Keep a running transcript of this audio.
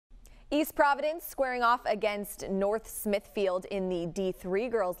East Providence squaring off against North Smithfield in the D3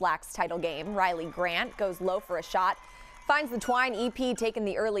 girls lax title game. Riley Grant goes low for a shot, finds the twine. EP taking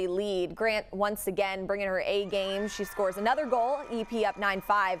the early lead. Grant once again bringing her A game. She scores another goal. EP up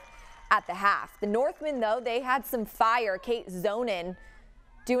 9-5 at the half. The Northmen, though, they had some fire. Kate Zonin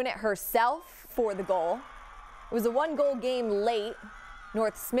doing it herself for the goal. It was a one-goal game late.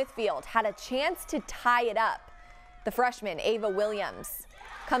 North Smithfield had a chance to tie it up. The freshman, Ava Williams,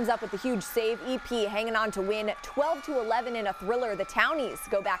 comes up with a huge save. EP hanging on to win 12-11 in a thriller. The Townies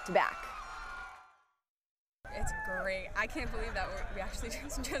go back-to-back. It's great. I can't believe that we actually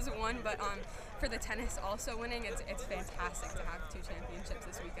just won, but for the tennis also winning, it's fantastic to have 2 championships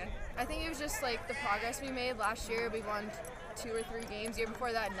this weekend. I think it was just like the progress we made last year. We won 2 or 3 games. Year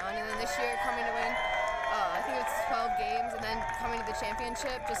before that, none, and then this year coming to win, I think it's 12 games, and then coming to the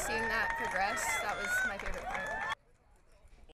championship, just seeing that progress, that was my favorite part.